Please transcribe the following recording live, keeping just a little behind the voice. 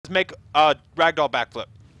make a ragdoll backflip.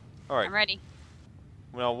 All right. I'm ready.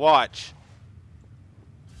 Well, watch.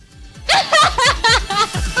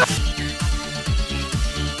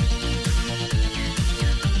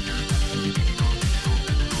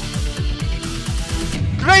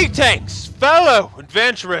 Greetings, fellow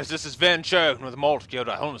adventurers. This is VenturianTale with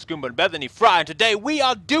ImmortalKyodai, HomelessGoomba and BethanyFrye, and today we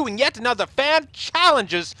are doing yet another fan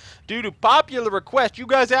challenges due to popular request. You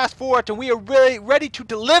guys asked for it, and we are really ready to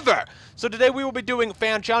deliver. So today we will be doing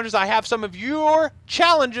fan challenges. I have some of your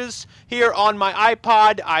challenges here on my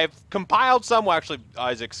iPod. I've compiled some. Well, actually,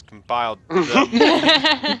 Isaac's compiled them.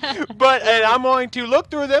 But I'm going to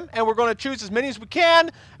look through them, and we're going to choose as many as we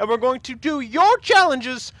can, and we're going to do your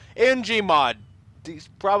challenges in Gmod. These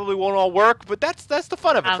probably won't all work, but that's the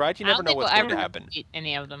fun of it, right? You never know what's going to happen.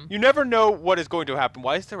 Any of them. You never know what is going to happen.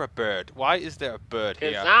 Why is there a bird? Why is there a bird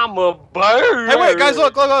here? 'Cause I'm a bird. Hey, wait, guys,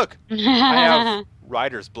 look, look, look! I have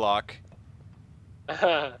writer's block.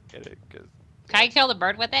 Get it? Can I kill the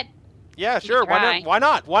bird with it? Yeah, sure. Why try. not? Why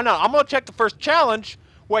not? Why not? I'm gonna check the first challenge.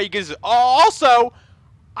 Where you guys? Also,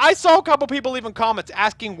 I saw a couple people leaving comments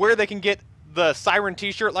asking where they can get the Siren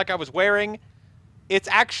T-shirt like I was wearing. It's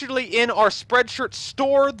actually in our Spreadshirt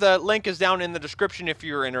store. The link is down in the description if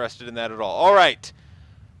you're interested in that at all. All right.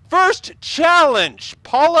 First challenge.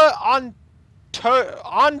 Paula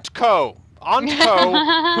Ontko,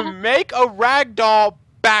 make a ragdoll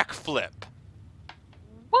backflip.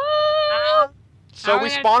 What? So we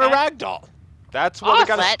spawn a ragdoll. That's what we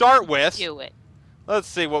got to start with. Do it. Let's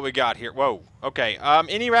see what we got here. Whoa. Okay.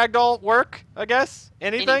 Any ragdoll work? I guess.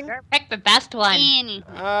 Anything? Pick the best one.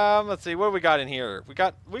 Let's see. What do we got in here? We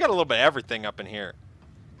got a little bit of everything up in here.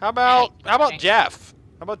 How about Jeff?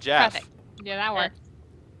 How about Jeff? Perfect. Yeah, that works.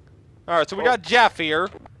 All right. So we got Jeff here.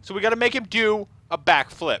 So we got to make him do a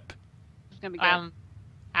backflip. It's gonna be good.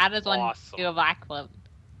 How does one do a backflip?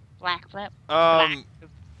 Backflip.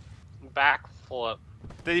 Backflip.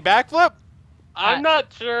 Did he backflip? I'm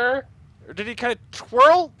not sure. Or did he kind of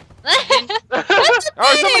twirl? All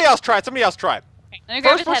right. Somebody else try. Somebody else try.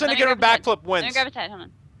 First person to get a backflip wins. Let me grab his head. Hold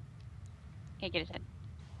on. Can't get his head.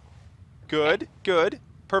 Good. Good.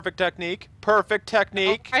 Perfect technique. Perfect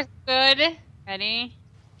technique. Good. Ready?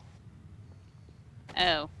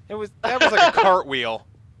 Oh. That was like a cartwheel.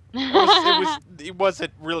 It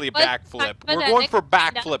wasn't really a backflip. We're going for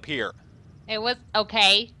backflip here. It was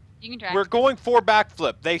okay. You can try. We're going for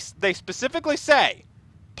backflip. They specifically say,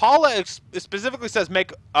 Paula specifically says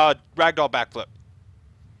make a ragdoll backflip.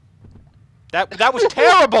 That was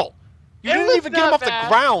terrible. You didn't even get him off the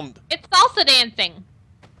ground. It's salsa dancing.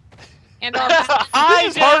 And this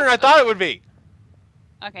is harder than I thought it would be.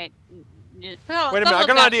 Okay. Wait a minute. I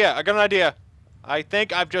got an idea. I got an idea. I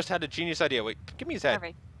think I've just had a genius idea. Wait, give me his head.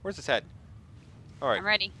 Perfect. Where's his head? All right. I'm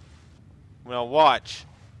ready. Well, watch.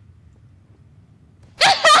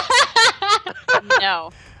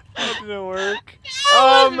 No. That didn't work.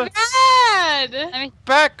 That was bad.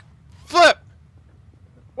 Back flip.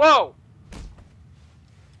 Whoa.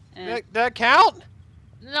 That count?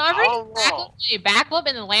 No, every backflip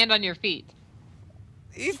and then land on your feet.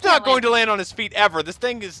 He's not going to land on his feet ever. This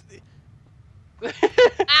thing is.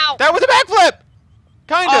 Ow. That was a backflip.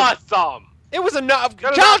 Kind of. Awesome. It was enough.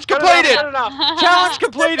 Challenge completed. Challenge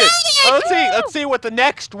completed. Let's see what the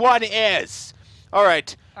next one is. All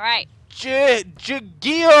right. All right.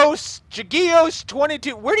 Jagios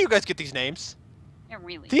 22. Where do you guys get these names? Yeah,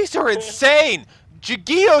 really. These are insane.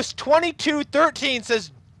 Jagios 2213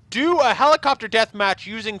 says, "Do a helicopter death match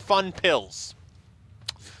using fun pills."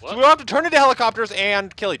 What? So we'll have to turn into helicopters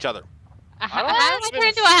and kill each other. How do I turn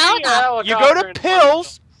into a helicopter? You go to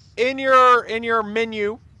pills in your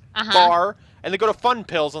menu bar, and then go to fun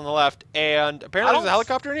pills on the left. And apparently there's a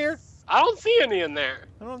helicopter in here. I don't see any in there.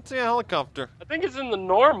 I don't see a helicopter. I think it's in the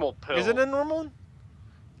normal pill. Is it in normal one?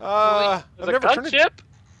 There's a gunship.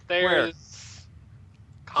 Where? There's.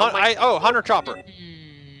 Hunter Chopper.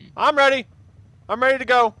 I'm ready. I'm ready to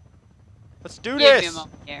go. Let's do this.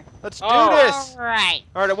 Let's do this. All right.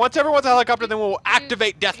 All right. Once everyone's a helicopter, then we'll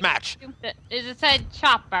activate deathmatch. Is it said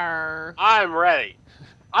chopper? I'm ready.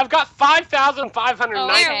 I've got 5,590. Oh,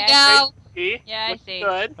 there we go. Yeah, I see.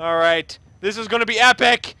 Good. All right. This is going to be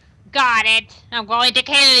epic. Got it. I'm going to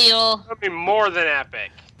kill you. It's going to be more than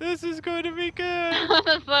epic. This is going to be good. I'm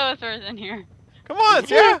the slowest person here. Come on,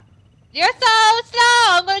 Sarah. You're so slow.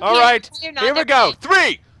 I'm going to All right. Here we go.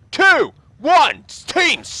 3, 2, 1.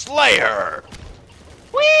 Team Slayer.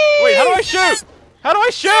 Whee! Wait, how do I shoot? How do I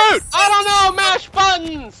shoot? I don't know. Mash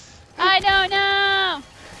buttons. I don't know.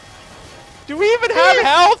 Do we even have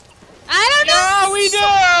health? I don't know. Yeah, we do.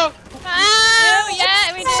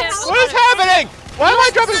 Yeah, we did. What is happening? Why am I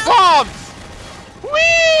dropping bombs?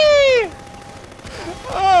 Whee!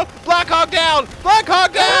 Black Hawk down! Black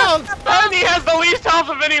Hawk down! Bethany has the least health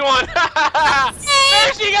of anyone.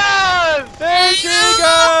 There she goes! There she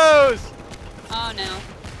goes! Oh no.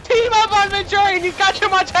 Team up on Venturian. He's got too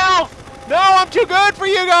much health. No, I'm too good for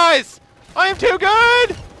you guys! I am too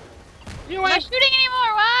good! You I'm not went. shooting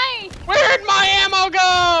anymore. Why? Where'd my ammo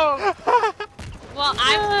go? Well,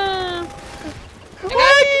 I'm.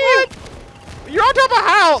 What? You're on top of a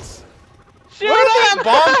house! Shoot What are him! these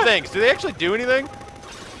bomb things? Do they actually do anything?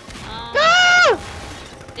 No!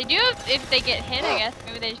 They do if they get hit, I guess.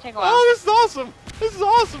 Maybe they just take a while. Oh, this is awesome! This is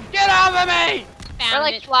awesome! Get off of me! They're Found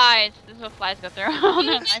like it. flies. This is what flies go through. Oh,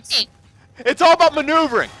 no, nice. Is It's all about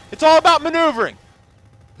maneuvering! It's all about maneuvering!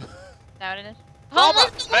 that what it is?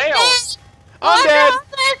 Homeless Fail. I'm dead!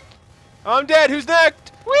 I'm dead! Who's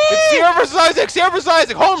next? It's Sierra versus Isaac! Sierra versus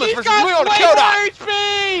Isaac! Homeless She's versus got way ImmortalKyodai! more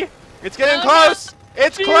HP! It's getting Oh, close!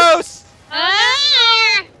 It's Jeez. close!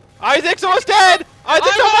 Ah! Isaac's almost dead!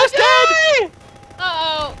 Isaac's I'm almost gonna dead! die!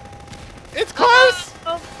 Uh-oh. It's close!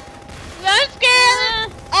 I'm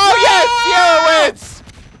scared. Oh yes! Sierra wins!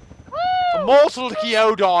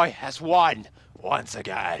 ImmortalKyodai has won once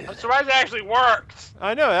again. I'm surprised it actually worked.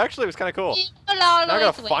 I know, actually it was kind of cool. Now Now I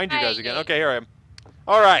gotta find you guys again. Okay, here I am.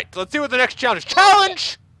 Alright, let's see what the next challenge is.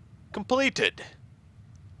 Challenge completed.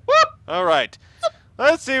 Whoop! Alright.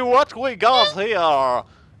 Let's see what we got here.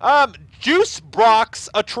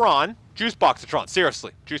 Juiceboxatron. Juiceboxatron.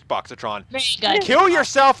 Seriously. Juiceboxatron. Very good. Kill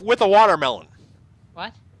yourself with a watermelon.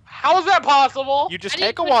 What? How is that possible? You just How do you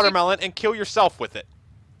take a put your- watermelon and kill yourself with it.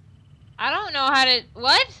 I don't know how to.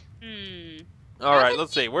 What? Alright,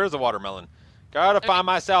 let's see. Where's the watermelon? Gotta find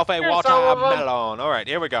myself a Here's some of 'em. watermelon. Alright,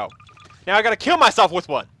 here we go. Now I gotta kill myself with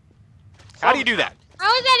one. How do you do that?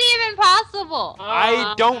 How is that even possible?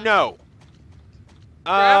 I don't know.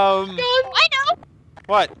 I know.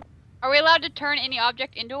 What? Are we allowed to turn any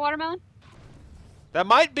object into a watermelon? That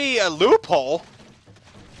might be a loophole.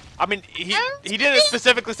 I mean, he didn't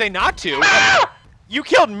specifically say not to. You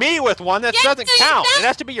killed me with one. That Yes, doesn't you count. did. It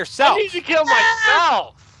has to be I yourself. need to kill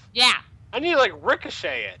myself. Yeah. I need to like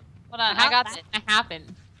ricochet it. Hold on, I got this. That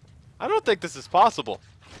happened. I don't think this is possible.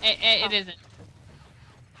 It isn't.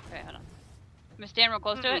 Okay, hold on. I'm gonna stand real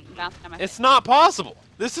close to it and bounce it on my It's not possible.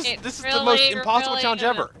 This is It the most really, impossible really challenge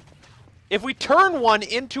isn't. ever. If we turn one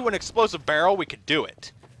into an explosive barrel, we could do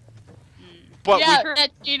it. But yeah, we,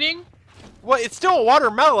 that's cheating. well, it's still a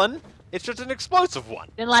watermelon. It's just an explosive one.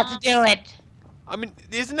 Then let's do it. I mean,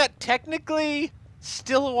 isn't that technically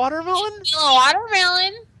still a watermelon? Still a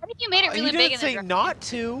watermelon. I think you made it really You big didn't in say the not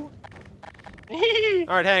to. All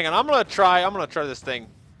right, hang on. I'm gonna try this thing.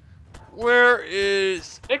 Where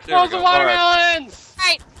is there we Explosive go. All right. watermelons!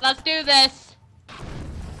 Alright, let's do this.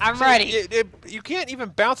 I'm See, ready. you can't even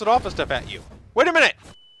bounce it off of stuff at you. Wait a minute.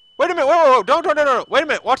 Wait a minute. Whoa. Don't. Wait a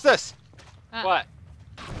minute. Watch this. What?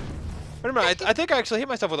 Wait a minute. I think I actually hit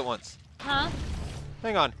myself with it once. Huh?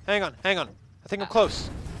 Hang on. I think I'm close.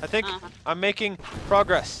 I think I'm making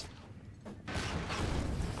progress.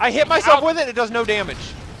 I hit myself with it. It does no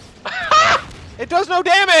damage. It does no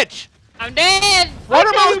damage. I'm dead.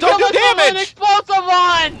 Watermelons don't do An damage. explosive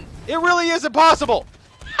one! It really is impossible.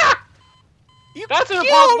 You That's an killed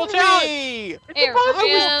impossible me. challenge. It I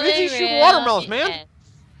was busy shooting watermelons, man.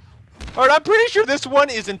 All right, I'm pretty sure this one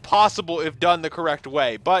is impossible if done the correct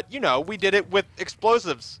way. But, you know, we did it with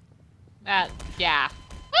explosives. Yeah.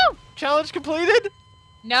 Woo! Challenge completed?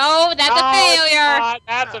 No, that's No, a it's failure. not.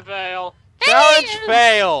 That's a fail. Challenge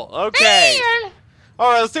fail. Okay. Failure.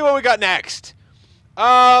 All right, let's see what we got next.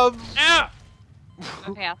 Ah!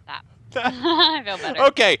 Okay, I'll stop. I feel better.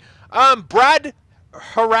 Okay. Brad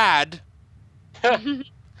Harad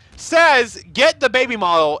says, get the baby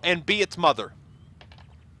model and be its mother.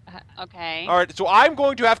 Okay. All right, so I'm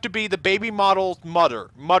going to have to be the baby model's mother.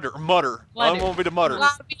 Mudder. I'm going to be the mother.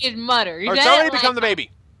 Lobby is mutter. All right, somebody become the baby.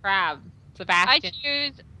 Crab. I Sebastian.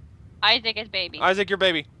 choose Isaac as baby. Isaac, you're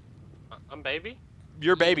baby. I'm baby?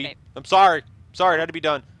 You're baby. baby. I'm sorry. Sorry, it had to be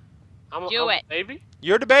done. I'm Do a it. baby?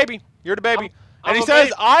 You're the baby. You're the baby. I'm And he a says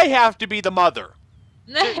baby. I have to be the mother.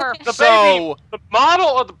 Perfect. The So- baby, the model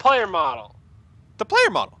or the player model? The player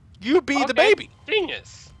model. You be the Okay. baby.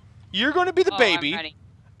 Genius. You're going to be the Oh, I'm baby, ready.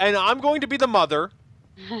 and I'm going to be the mother.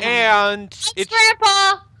 And it's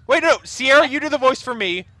Grandpa. wait, no, Sierra, you do the voice for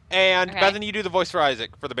me, and Okay. Bethany, you do the voice for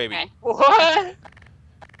Isaac for the baby. Okay. What?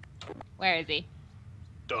 Where is he?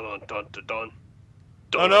 Dun dun dun dun.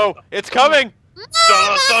 Oh no, it's coming, Dun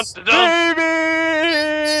dun dun dun.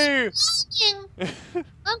 baby!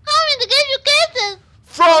 I'm coming to give you kisses.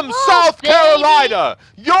 From South baby. Carolina,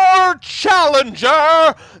 your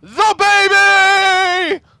challenger, the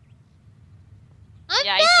baby! I'm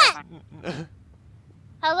Yeah, back. he's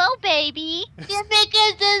Hello, baby. Give me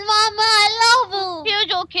kisses, Mama. I love you. Here's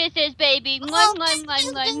your kisses, baby. Mwah, mwah,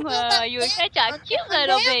 mwah, mwah, mwah. You're such a cute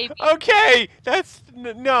little baby. Okay, that's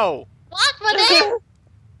no. Watch my dance.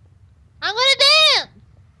 I'm gonna dance.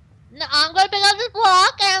 No, I'm gonna pick up this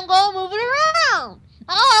block and I'm gonna move it around. Oh,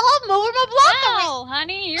 I love moving my block around. Wow,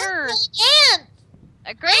 honey, you're Dance.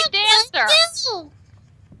 a great dancer.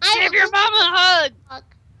 Give your mama a hug.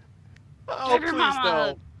 Oh, Give your please mama a no.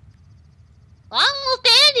 hug. I'm gonna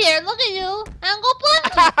stand here and look at you and I'm gonna play. I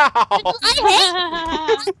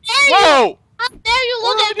hate you. Whoa! How dare you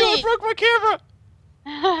look What at did I do? I me? broke my camera.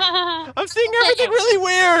 I'm seeing everything really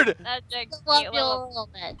weird. That's a I cute love you a little little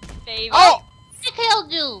bit. baby. Oh! I killed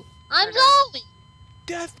you. I'm Zoe.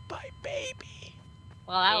 Death by baby.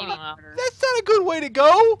 Well, that Baby was louder. That's not a good way to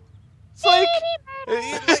go. It's like...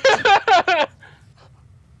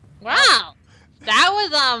 Wow. That was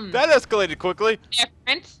that escalated quickly.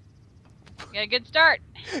 different. You got a good start.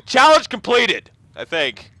 Challenge completed, I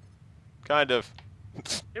think. Kind of.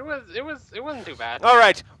 It wasn't too bad. All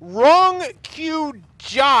right. Wrong Q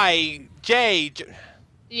J.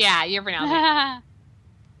 Yeah, you're pronouncing.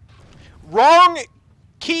 Wrong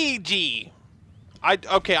key G.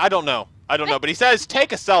 Okay, I don't know. I don't know, but he says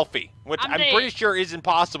take a selfie, which I'm I'm dead. pretty sure is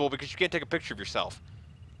impossible because you can't take a picture of yourself.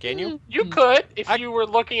 Can you? You could if you were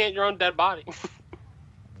looking at your own dead body.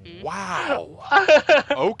 Wow. Why do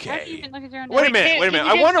you Okay. even look at your own Wait a dad? minute. Wait a Can minute.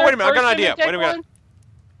 you I get wonder. Wait a third minute. I got an person idea. to take Wait a minute. one?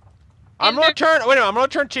 I'm gonna turn. Wait a minute. I'm gonna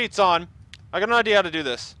turn cheats on. I got an idea how to do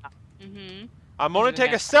this. Mm-hmm. I'm gonna Do take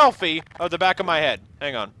a that. selfie of the back of my head.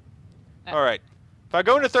 Hang on. Okay. All right. If I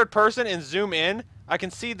go into third person and zoom in, I can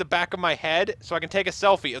see the back of my head, so I can take a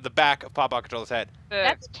selfie of the back of Pop Controller's head.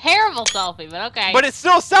 That's a terrible selfie, but okay. But it's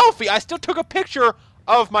still a selfie. I still took a picture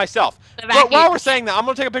of myself. The But back of while your- we're saying that, I'm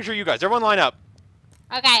gonna take a picture of you guys. Everyone line up.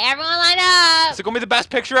 Okay, everyone line up. It's gonna be the best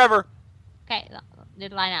picture ever. Okay,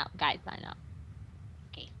 did line up, guys, line up.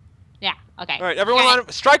 Okay. Yeah. Okay. All right, everyone Okay. line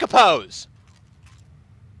up. Strike a pose.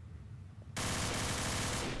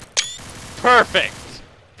 Perfect.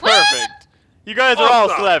 Perfect. You guys are all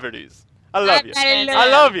Awesome. celebrities. I love you. I I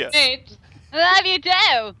love you. Wait. Love you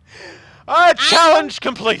too. Challenge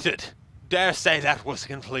completed. Dare say that was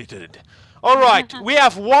completed. All right, we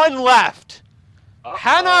have one left.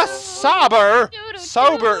 Hannah Sober.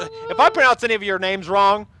 Sober. If I pronounce any of your names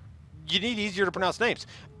wrong, you need easier to pronounce names.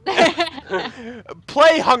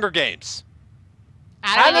 Play Hunger Games.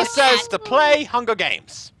 Hannah says to play Hunger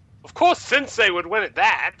Games. Of course, Sensei would win at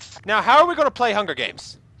that. Now, how are we going to play Hunger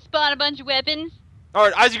Games? Spawn a bunch of weapons. All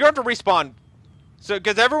right, Isaac, you're going to have to respawn. So,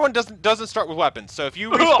 because everyone doesn't start with weapons. So if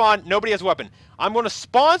you respawn, nobody has a weapon. I'm going to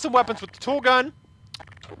spawn some weapons with the tool gun,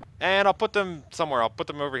 and I'll put them somewhere. I'll put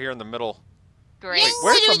them over here in the middle. Great. Wait,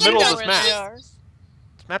 where's the middle of this Where map? they are.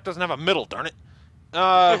 This map doesn't have a middle, darn it.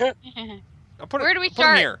 I'll put Where it, do we put 'em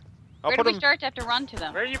start? here. I'll Where put do we them. start to have to run to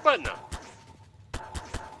them? Where are you putting them?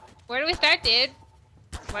 Where do we start, dude?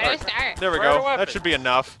 Where do we start? There we Where are go. the That weapons? should be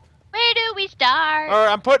enough. Where do we start? All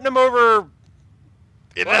right, I'm putting them over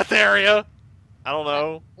in this area. I don't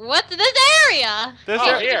know. What's this area? This Oh,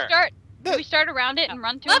 area. Do here. we start? Do we start around it and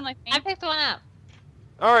run to them like me? I picked one up.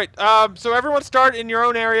 All right. So everyone start in your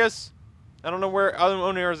own areas. I don't know where other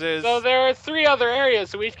own areas is. So there are 3 other areas,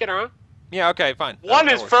 so we each get our own. Yeah. Okay. Fine. One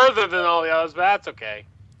That is works. further than all the others, but that's okay.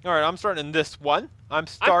 All right. I'm starting in this one. I'm I'm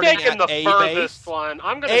starting taking at the A furthest base. one.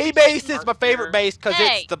 I'm gonna. A be base is smart my favorite here. base because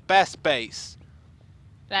Hey. it's the best base.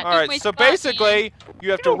 That's All right. my So spot, man. basically, you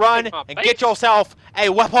have to don't run take my and base. get yourself a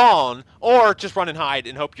weapon, or just run and hide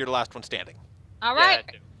and hope you're the last one standing. All Yeah, right.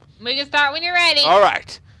 that too. We can start when you're ready. All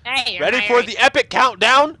right. Hey, you're Ready for ready. the epic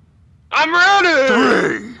countdown? I'm ready.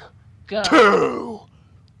 3, Go. 2,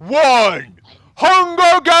 1.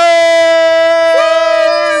 Hunger Games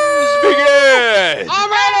begin! I'm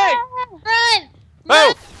ready. Run!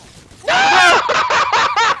 Oh!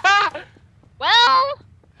 Well,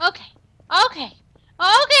 Okay. Okay.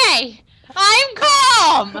 Okay. I'm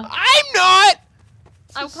calm. I'm not!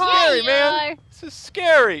 I'm This is scary, calm. man. This is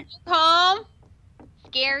scary. Calm.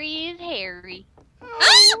 scary is hairy.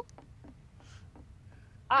 Oh.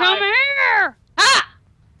 Come here! Ah.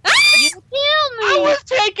 You killed I me! was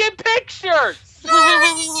taking pictures.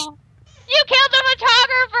 You killed the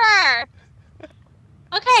photographer!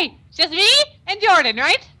 Okay. Just me and Jordan,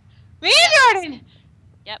 right? Me and Jordan.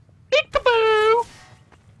 Peekaboo.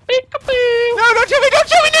 Peekaboo. No, don't shoot me! Don't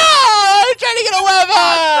shoot me! No! I'm trying to get a weapon!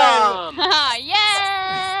 Awesome.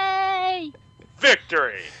 Yay!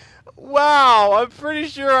 Victory. Wow, I'm pretty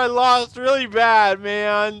sure I lost really bad,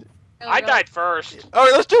 man. I died first. All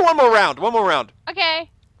right, let's do one more round. One more round. Okay.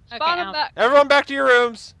 Spawn Okay, them back. Everyone back to your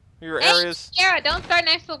rooms, your Hey, areas. Sarah, don't start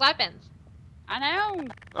next to the weapons. I know.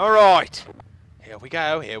 All right. Here we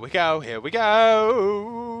go, here we go, here we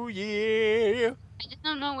go. Yeah. I just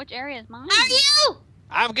don't know which area is mine. How are you?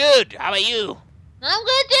 I'm good. How about you? I'm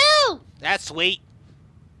good too. That's sweet.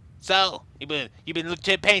 So, you been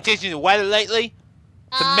paying attention to the weather lately?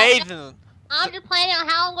 It's amazing. I'm just planning on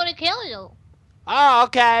how I'm gonna kill you. Oh,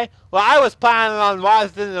 okay. Well, I was planning on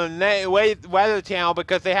watching the Weather Channel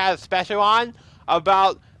because they had a special on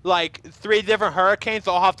about like 3 different hurricanes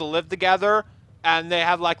that all have to live together, and they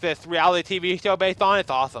have like this reality TV show based on it. It's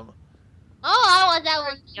awesome. Oh, I want that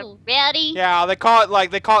one You too. ready? Yeah, they call it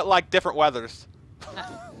like different weathers.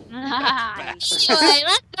 Nice. Anyway,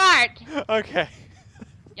 let's start. Okay.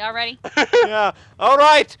 Y'all ready? Yeah. All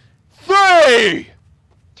right. 3,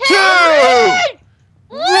 2,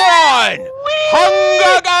 1.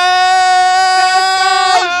 Hunger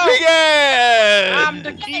Games begin. I'm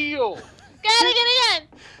the kill. Gotta get again.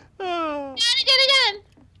 Oh. Gotta get again.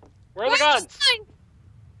 Where are the guns?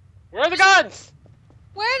 Where are the guns?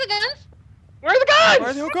 Where are the guns? Where are the guns? Where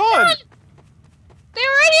are they all gone? They're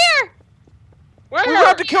right here. Where We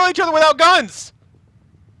have to kill each other without guns.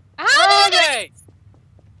 How are did they?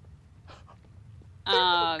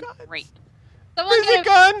 Great. someone There's a get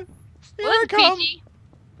gun. Here I Well, come. Peachy.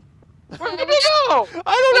 Where did they go?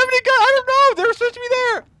 I don't have any gun. I don't know. They were supposed to be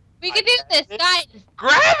there. We can do this, guys.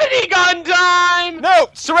 Gravity gun time! No,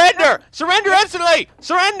 surrender. Surrender instantly.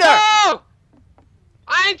 Surrender. No!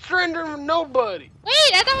 I ain't surrendering nobody.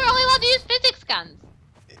 Wait, I thought we were only allowed to use physics guns.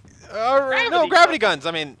 No, gravity guns.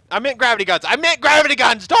 I meant gravity guns. I meant gravity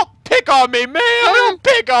guns. Don't pick on me, man. Don't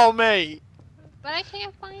pick on me. But I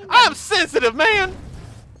can't find them. I'm sensitive, man.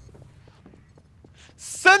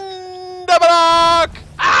 Cinderblock.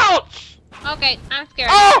 Ouch! Okay, I'm scared.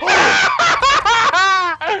 Oh!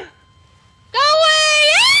 Go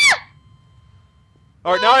away!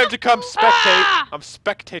 All right, now I have to come spectate. I'm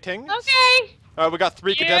spectating. Ah! Okay. All right, we got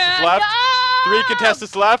 3 contestants left. 3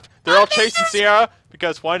 contestants left. They're all chasing Sierra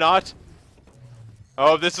because why not?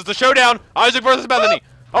 Oh, this is the showdown. Isaac versus Bethany.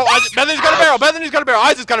 Oh, Bethany's got a barrel. Bethany's got a barrel.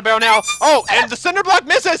 Isaac's got a barrel now. Oh, and the cinder block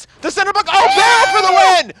misses. The cinder block. Oh, barrel for the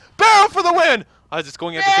win. Barrel for the win. Isaac's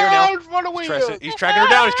going after Sierra now. He's tracking her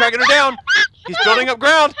down. He's tracking her down. He's building up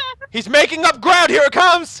ground. He's making up ground. Here it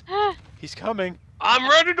comes. He's coming. I'm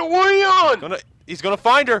ready to win! He's gonna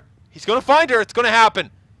find her. He's gonna find her. It's gonna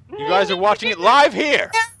happen. You guys are watching it live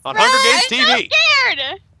here on Hunger Games TV,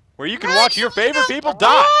 Scared. where you can watch your favorite people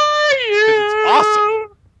die. It's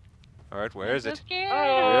awesome. All right, where is So it? scared.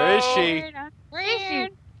 Where is she? I'm Where is she?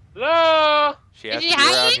 scared. Hello? She has Is to she be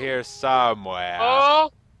around hiding? here somewhere.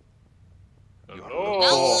 Oh? You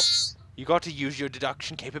Hello? You got to use your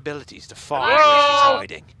deduction capabilities to find where Hello? she's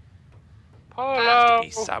hiding. Has to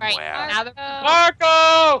be Polo? somewhere. Now the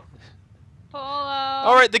Marco! Polo.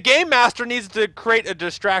 All right, the game master needs to create a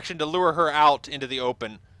distraction to lure her out into the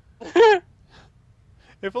open.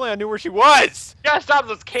 If only I knew where she was. You gotta stop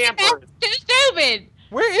this camper. Too stupid.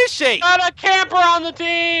 Where is she? Got a camper on the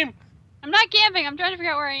team! I'm not camping. I'm trying to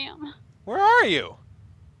figure out where I am. Where are you?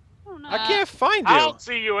 I don't know. I can't find I you. don't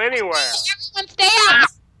see you anywhere. Everyone stay out.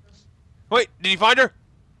 Wait, did you find her?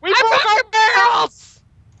 We broke our barrels!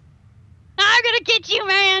 I'm gonna get you,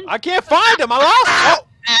 man. I can't find him. I lost. Oh,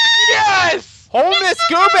 Yes!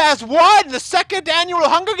 HomelessGoomba has won the 2nd annual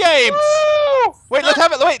Hunger Games. Woo! Wait, let's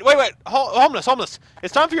have it. Wait. Homeless.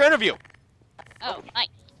 It's time for your interview. Oh, nice.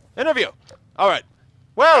 Interview. All right.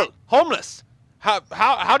 Well, Homeless,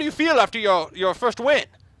 how do you feel after your first win?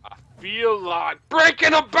 I feel like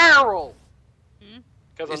breaking a barrel! Hmm?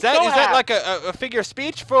 'Cause Is I'm that so is that happy. like a figure of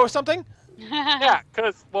speech for something? Yeah,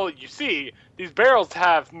 because, well, you see, these barrels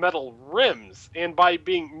have metal rims, and by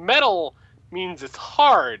being metal means it's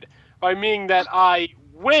hard. By meaning that I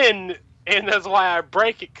win, and that's why I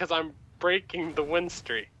break it, because I'm breaking the win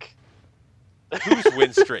streak. Whose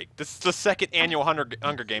win streak? This is the 2nd annual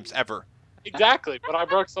Hunger Games ever. Exactly, but I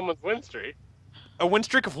broke someone's win streak. A win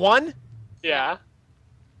streak of 1? Yeah.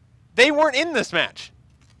 They weren't in this match.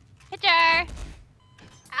 Hitcher.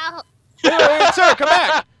 Ow. Hey, sir, come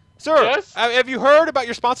back. Sir, Yes? have you heard about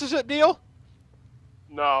your sponsorship deal?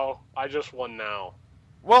 No, I just won now.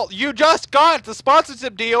 Well, you just got the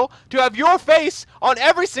sponsorship deal to have your face on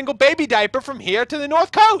every single baby diaper from here to the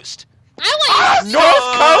North Coast. I want you.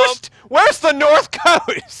 North Coast? Where's the North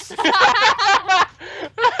Coast?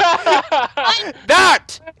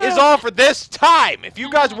 That is all for this time. If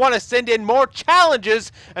you guys want to send in more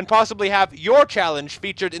challenges and possibly have your challenge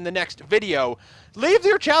featured in the next video, leave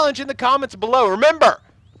your challenge in the comments below. Remember,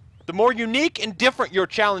 the more unique and different your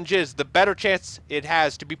challenge is, the better chance it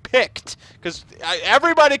has to be picked. Because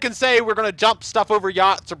everybody can say we're going to jump stuff over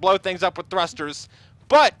yachts or blow things up with thrusters.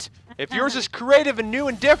 But if yours is creative and new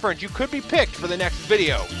and different, you could be picked for the next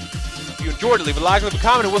video. If you enjoyed it, leave a like, leave a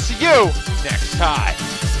comment, and we'll see you next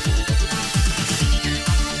time.